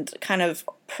products and kind of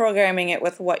programming it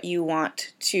with what you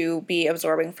want to be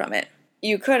absorbing from it.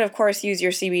 You could, of course, use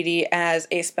your CBD as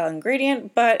a spell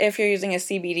ingredient, but if you're using a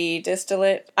CBD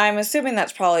distillate, I'm assuming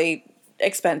that's probably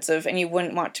expensive and you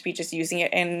wouldn't want to be just using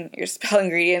it in your spell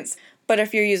ingredients. But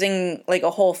if you're using like a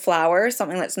whole flower,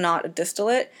 something that's not a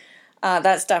distillate,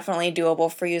 that's definitely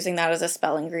doable for using that as a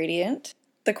spell ingredient.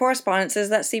 The correspondences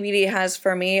that CBD has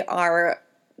for me are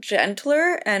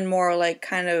gentler and more like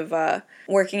kind of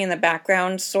working in the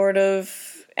background sort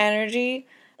of energy.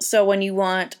 So when you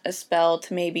want a spell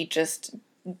to maybe just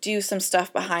do some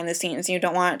stuff behind the scenes, you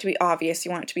don't want it to be obvious, you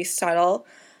want it to be subtle,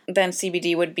 then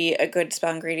CBD would be a good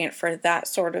spell ingredient for that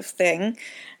sort of thing.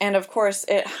 And of course,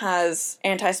 it has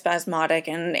antispasmodic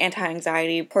and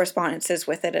anti-anxiety correspondences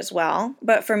with it as well.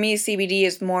 But for me, CBD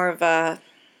is more of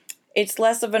it's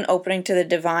less of an opening to the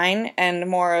divine and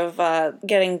more of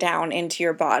getting down into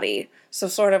your body. So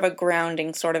sort of a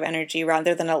grounding sort of energy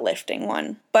rather than a lifting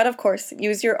one. But of course,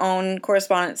 use your own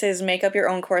correspondences, make up your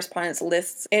own correspondence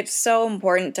lists. It's so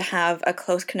important to have a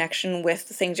close connection with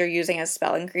the things you're using as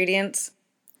spell ingredients.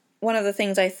 One of the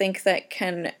things I think that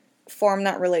can form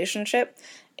that relationship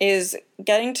is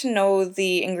getting to know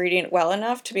the ingredient well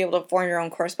enough to be able to form your own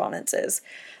correspondences.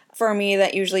 For me,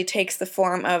 that usually takes the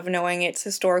form of knowing its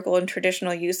historical and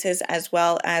traditional uses as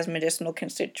well as medicinal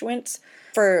constituents.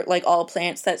 For like all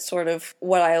plants, that's sort of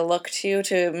what I look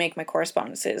to make my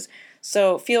correspondences.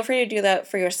 So feel free to do that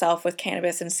for yourself with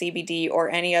cannabis and CBD or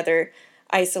any other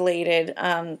isolated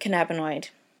cannabinoid.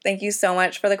 Thank you so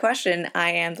much for the question.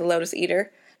 I am the Lotus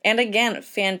Eater. And again,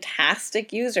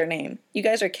 fantastic username. You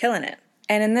guys are killing it.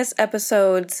 And in this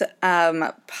episode's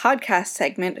podcast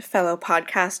segment, fellow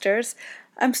podcasters,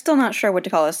 I'm still not sure what to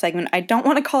call this segment. I don't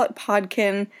want to call it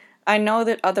Podkin. I know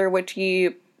that other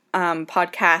witchy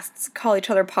podcasts call each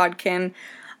other Podkin.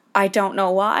 I don't know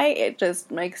why. It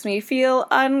just makes me feel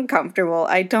uncomfortable.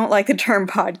 I don't like the term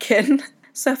Podkin.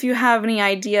 So if you have any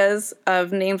ideas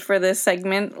of names for this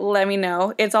segment, let me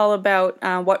know. It's all about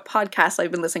what podcasts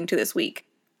I've been listening to this week.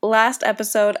 Last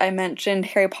episode, I mentioned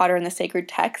Harry Potter and the Sacred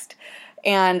Text,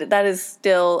 and that is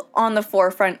still on the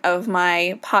forefront of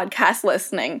my podcast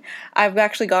listening. I've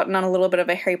actually gotten on a little bit of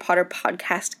a Harry Potter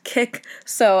podcast kick,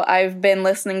 so I've been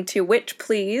listening to Witch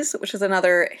Please, which is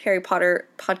another Harry Potter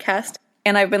podcast,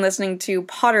 and I've been listening to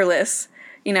Potterless,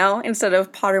 instead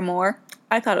of Pottermore.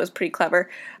 I thought it was pretty clever.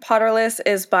 Potterless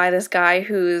is by this guy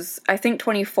who's, I think,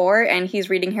 24, and he's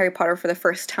reading Harry Potter for the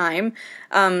first time.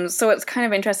 So it's kind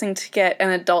of interesting to get an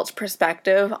adult's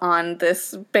perspective on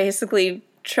this basically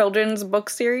children's book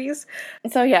series.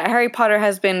 So yeah, Harry Potter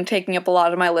has been taking up a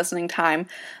lot of my listening time.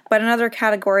 But another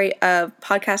category of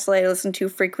podcasts that I listen to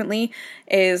frequently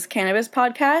is cannabis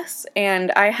podcasts,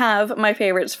 and I have my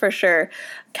favorites for sure.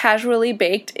 Casually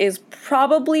Baked is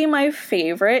probably my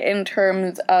favorite in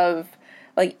terms of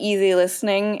like easy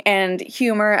listening and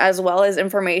humor as well as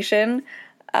information.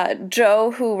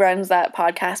 Jo, who runs that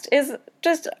podcast, is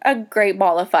just a great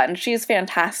ball of fun. She's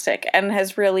fantastic and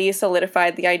has really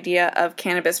solidified the idea of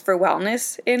cannabis for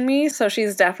wellness in me, so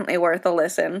she's definitely worth a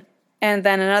listen. And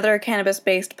then another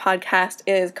cannabis-based podcast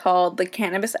is called The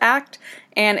Cannabis Act,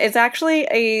 and it's actually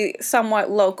a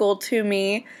somewhat local to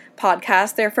me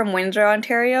podcast. They're from Windsor,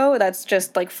 Ontario. That's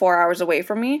just like 4 hours away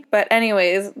from me. But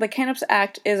anyways, the Cannabis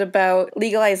Act is about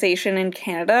legalization in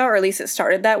Canada, or at least it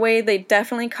started that way. They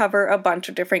definitely cover a bunch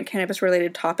of different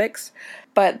cannabis-related topics,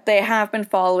 but they have been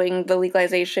following the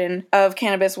legalization of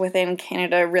cannabis within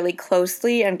Canada really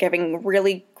closely and giving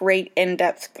really great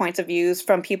in-depth points of views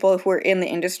from people who are in the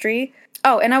industry.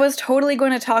 Oh, and I was totally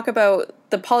going to talk about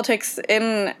the politics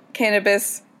in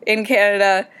cannabis in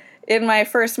Canada in my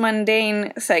first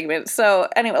mundane segment. So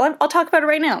anyway, I'll talk about it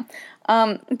right now.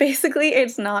 Basically,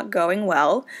 it's not going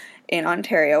well in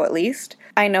Ontario, at least.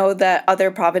 I know that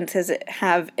other provinces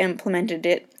have implemented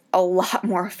it a lot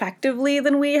more effectively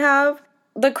than we have.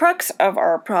 The crux of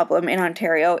our problem in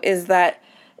Ontario is that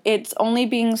it's only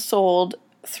being sold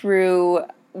through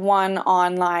one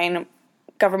online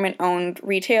government-owned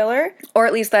retailer, or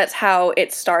at least that's how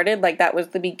it started. Like, that was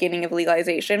the beginning of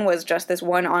legalization, was just this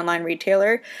one online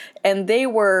retailer, and they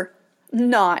were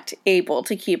not able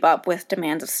to keep up with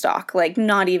demands of stock, like,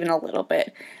 not even a little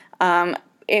bit.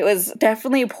 It was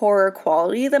definitely poorer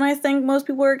quality than I think most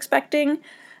people were expecting,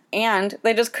 and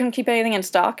they just couldn't keep anything in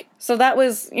stock. So that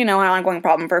was, an ongoing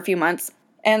problem for a few months.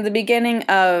 And the beginning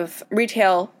of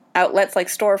retail outlets like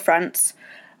storefronts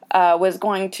was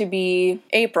going to be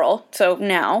April, so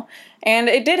now. And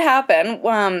it did happen,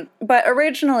 but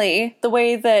originally, the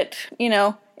way that,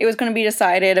 it was going to be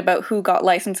decided about who got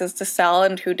licenses to sell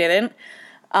and who didn't,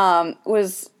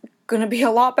 was going to be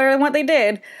a lot better than what they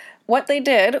did. What they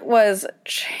did was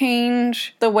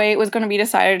change the way it was going to be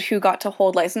decided who got to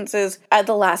hold licenses at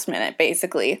the last minute,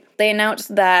 basically. They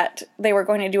announced that they were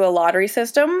going to do a lottery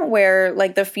system where,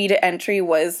 like, the fee to entry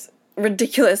was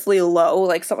ridiculously low,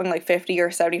 like something like $50 or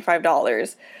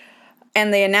 $75.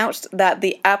 And they announced that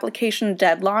the application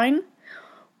deadline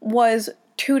was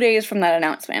 2 days from that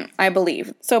announcement, I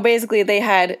believe. So basically they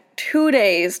had 2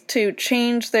 days to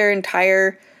change their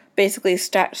entire, basically,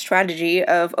 strategy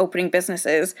of opening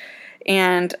businesses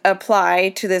and apply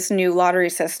to this new lottery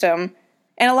system.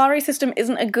 And a lottery system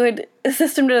isn't a good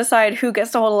system to decide who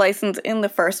gets to hold a license in the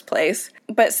first place.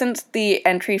 But since the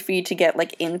entry fee to get,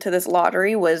 like, into this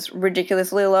lottery was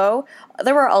ridiculously low,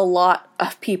 there were a lot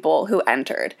of people who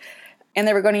entered. And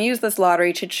they were going to use this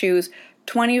lottery to choose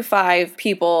 25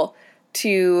 people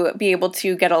to be able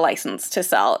to get a license to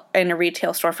sell in a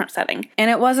retail storefront setting. And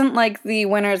it wasn't like the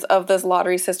winners of this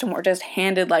lottery system were just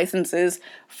handed licenses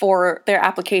for their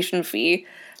application fee.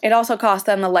 It also cost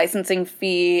them the licensing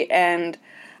fee and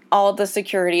all the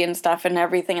security and stuff and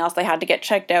everything else they had to get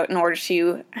checked out in order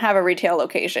to have a retail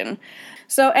location.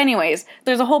 So anyways,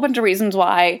 there's a whole bunch of reasons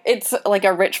why it's like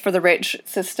a rich for the rich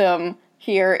system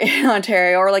here in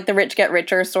Ontario, or like the rich get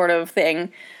richer sort of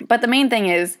thing. But the main thing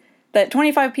is that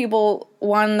 25 people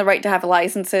won the right to have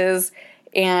licenses,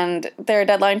 and their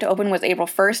deadline to open was April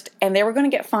 1st, and they were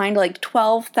going to get fined like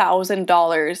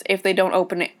 $12,000 if they don't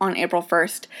open it on April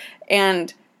 1st.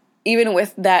 And even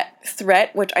with that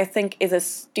threat, which I think is a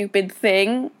stupid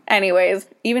thing, anyways,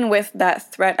 even with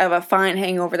that threat of a fine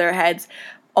hanging over their heads,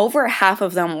 over half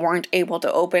of them weren't able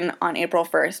to open on April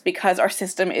 1st because our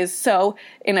system is so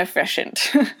inefficient.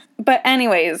 But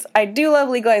anyways, I do love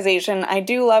legalization. I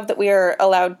do love that we are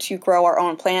allowed to grow our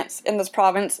own plants in this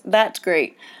province. That's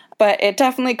great. But it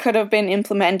definitely could have been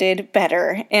implemented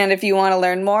better. And if you want to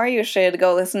learn more, you should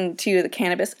go listen to the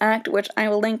Cannabis Act, which I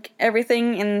will link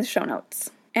everything in the show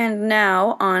notes. And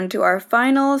now, on to our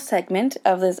final segment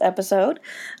of this episode,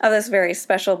 of this very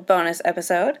special bonus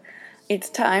episode. It's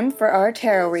time for our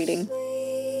tarot reading.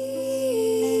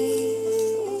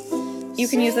 You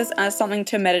can use this as something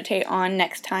to meditate on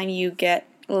next time you get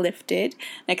lifted,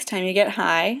 next time you get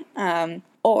high,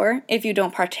 or if you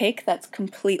don't partake, that's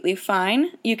completely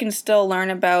fine. You can still learn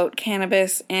about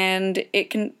cannabis, and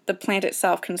the plant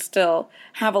itself can still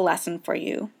have a lesson for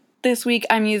you. This week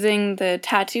I'm using the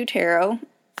Tattoo Tarot.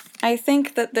 I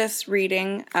think that this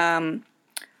reading, I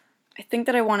think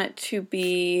that I want it to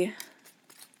be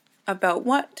about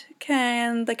what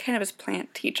can the cannabis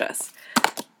plant teach us.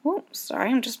 Oh, sorry,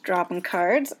 I'm just dropping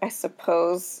cards. I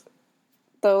suppose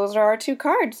those are our two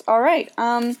cards. All right.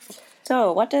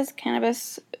 So what does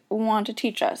cannabis want to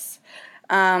teach us?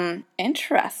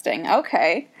 Interesting.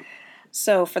 Okay.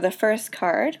 So for the first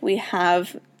card, we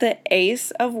have the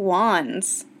Ace of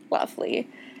Wands. Lovely.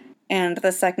 And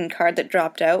the second card that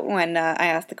dropped out when I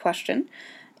asked the question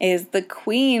is the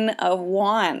Queen of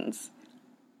Wands.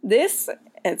 This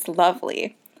is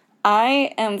lovely.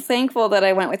 I am thankful that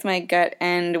I went with my gut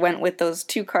and went with those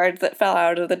two cards that fell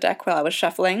out of the deck while I was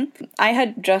shuffling. I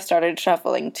had just started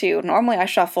shuffling too. Normally I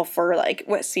shuffle for like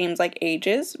what seems like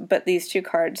ages, but these two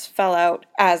cards fell out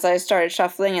as I started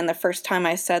shuffling and the first time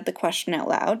I said the question out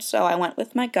loud, so I went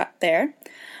with my gut there.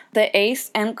 The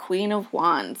Ace and Queen of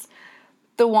Wands.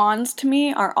 The Wands to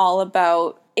me are all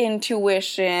about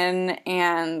intuition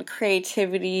and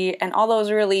creativity and all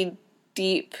those really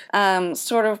deep,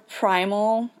 sort of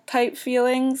primal type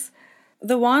feelings.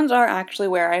 The Wands are actually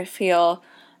where I feel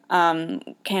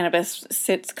cannabis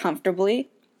sits comfortably.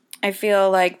 I feel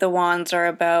like the Wands are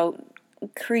about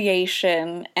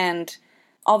creation and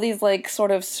all these like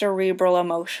sort of cerebral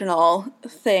emotional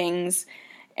things,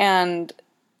 and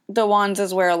the Wands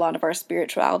is where a lot of our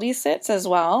spirituality sits as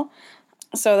well.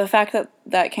 So the fact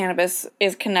that cannabis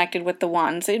is connected with the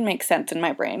Wands, it makes sense in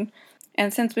my brain.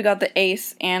 And since we got the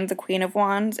Ace and the Queen of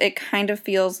Wands, it kind of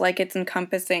feels like it's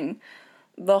encompassing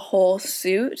the whole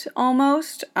suit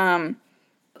almost.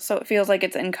 So it feels like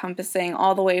it's encompassing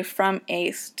all the way from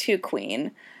Ace to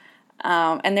Queen.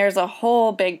 And there's a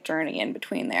whole big journey in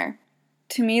between there.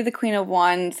 To me, the Queen of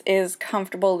Wands is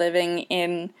comfortable living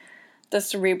in the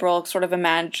cerebral, sort of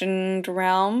imagined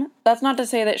realm. That's not to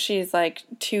say that she's like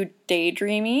too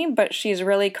daydreamy, but she's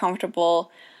really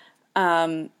comfortable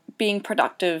being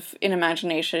productive in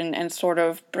imagination and sort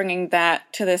of bringing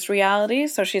that to this reality.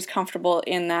 So she's comfortable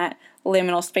in that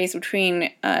liminal space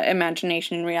between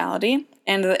imagination and reality.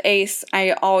 And the Ace,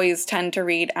 I always tend to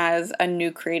read as a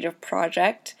new creative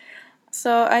project.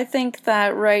 So I think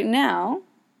that right now,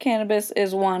 cannabis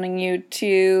is wanting you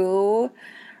to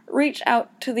reach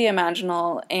out to the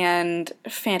imaginal and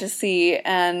fantasy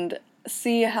and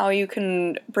see how you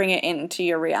can bring it into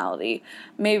your reality,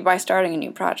 maybe by starting a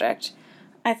new project.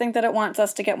 I think that it wants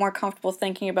us to get more comfortable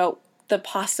thinking about the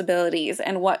possibilities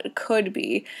and what could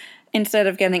be, instead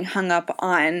of getting hung up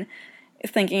on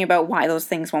thinking about why those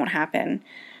things won't happen.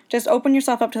 Just open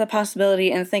yourself up to the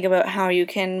possibility and think about how you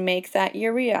can make that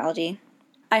your reality.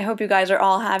 I hope you guys are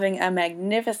all having a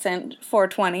magnificent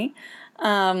 420.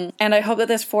 And I hope that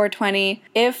this 420,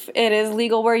 if it is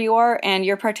legal where you are and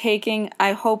you're partaking,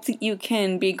 I hope that you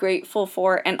can be grateful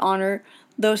for and honor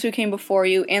those who came before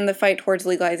you in the fight towards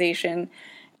legalization.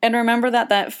 And remember that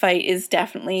that fight is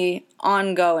definitely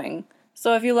ongoing.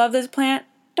 So if you love this plant,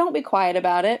 don't be quiet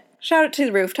about it. Shout it to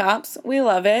the rooftops. We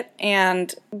love it.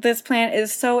 And this plant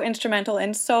is so instrumental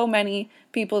in so many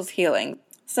people's healing.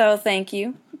 So thank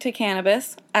you to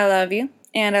cannabis. I love you.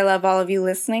 And I love all of you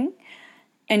listening.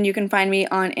 And you can find me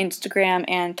on Instagram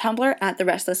and Tumblr at The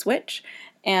Restless Witch,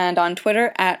 and on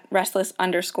Twitter at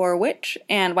Restless_Witch,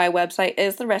 and my website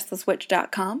is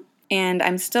therestlesswitch.com. And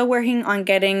I'm still working on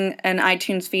getting an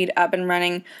iTunes feed up and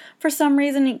running. For some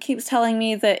reason, it keeps telling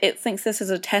me that it thinks this is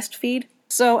a test feed.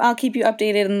 So I'll keep you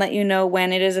updated and let you know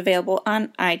when it is available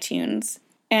on iTunes.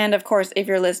 And of course, if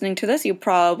you're listening to this, you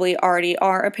probably already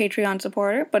are a Patreon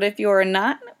supporter. But if you're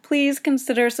not, please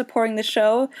consider supporting the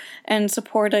show and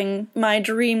supporting my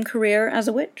dream career as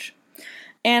a witch.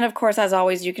 And of course, as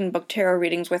always, you can book tarot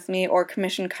readings with me or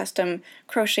commission custom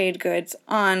crocheted goods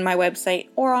on my website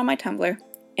or on my Tumblr.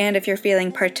 And if you're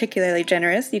feeling particularly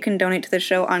generous, you can donate to the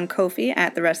show on Ko-fi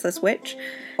at The Restless Witch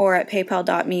or at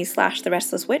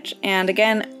paypal.me/TheRestlessWitch. And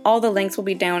again, all the links will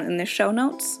be down in the show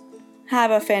notes.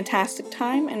 Have a fantastic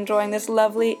time enjoying this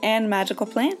lovely and magical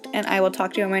plant, and I will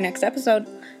talk to you in my next episode.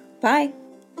 Bye!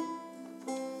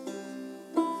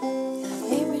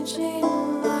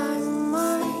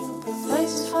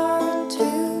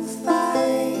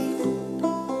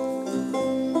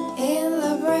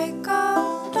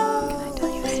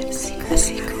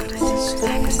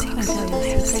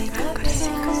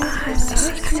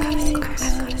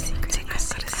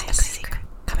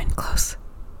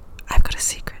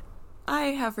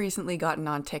 I have recently gotten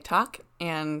on TikTok,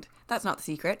 and that's not the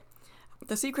secret.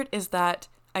 The secret is that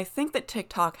I think that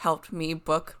TikTok helped me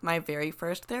book my very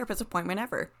first therapist appointment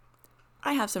ever.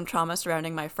 I have some trauma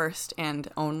surrounding my first and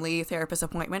only therapist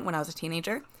appointment when I was a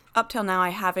teenager. Up till now, I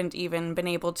haven't even been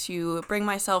able to bring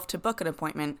myself to book an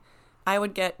appointment. I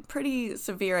would get pretty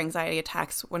severe anxiety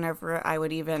attacks whenever I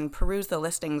would even peruse the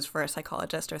listings for a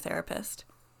psychologist or therapist.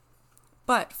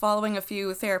 But following a few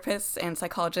therapists and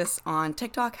psychologists on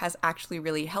TikTok has actually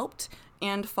really helped,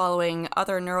 and following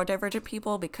other neurodivergent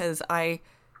people, because I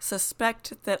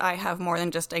suspect that I have more than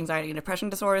just anxiety and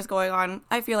depression disorders going on.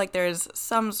 I feel like there's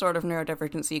some sort of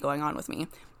neurodivergency going on with me,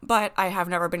 but I have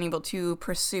never been able to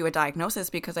pursue a diagnosis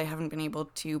because I haven't been able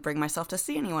to bring myself to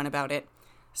see anyone about it.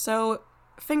 So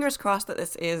fingers crossed that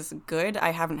this is good. I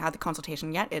haven't had the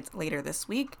consultation yet. It's later this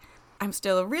week. I'm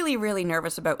still really, really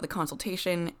nervous about the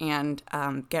consultation and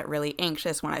get really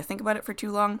anxious when I think about it for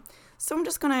too long. So I'm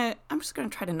just gonna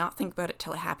try to not think about it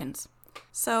till it happens.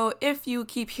 So if you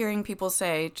keep hearing people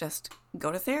say, just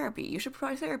go to therapy, you should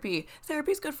try therapy,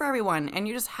 therapy's good for everyone, and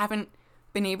you just haven't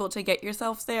been able to get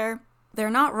yourself there, They're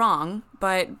not wrong,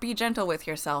 but be gentle with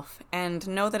yourself and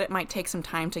know that it might take some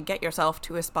time to get yourself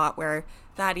to a spot where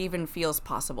that even feels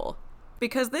possible.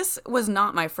 Because this was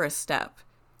not my first step.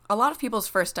 A lot of people's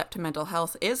first step to mental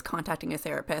health is contacting a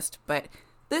therapist, but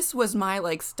this was my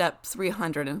step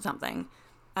 300 and something.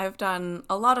 I've done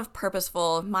a lot of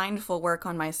purposeful, mindful work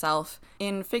on myself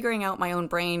in figuring out my own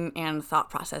brain and thought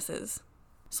processes.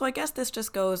 So I guess this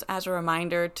just goes as a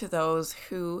reminder to those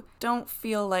who don't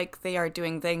feel like they are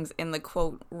doing things in the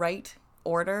quote right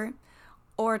order,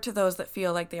 or to those that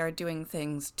feel like they are doing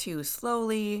things too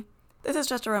slowly. This is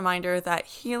just a reminder that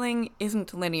healing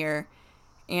isn't linear,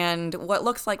 and what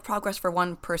looks like progress for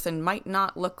one person might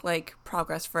not look like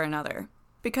progress for another.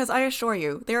 Because I assure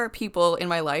you, there are people in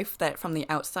my life that from the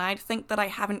outside think that I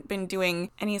haven't been doing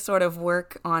any sort of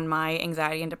work on my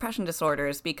anxiety and depression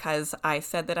disorders because I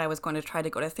said that I was going to try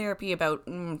to go to therapy about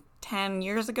 10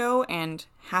 years ago and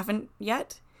haven't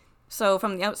yet. So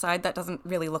from the outside, that doesn't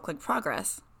really look like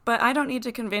progress. But I don't need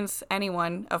to convince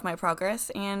anyone of my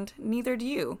progress, and neither do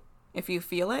you. If you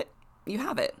feel it, you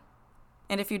have it.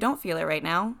 And if you don't feel it right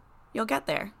now, you'll get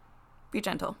there. Be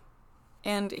gentle.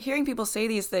 And hearing people say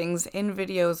these things in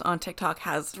videos on TikTok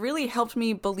has really helped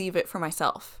me believe it for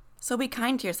myself. So be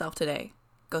kind to yourself today.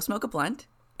 Go smoke a blunt,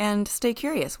 and stay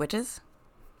curious, witches.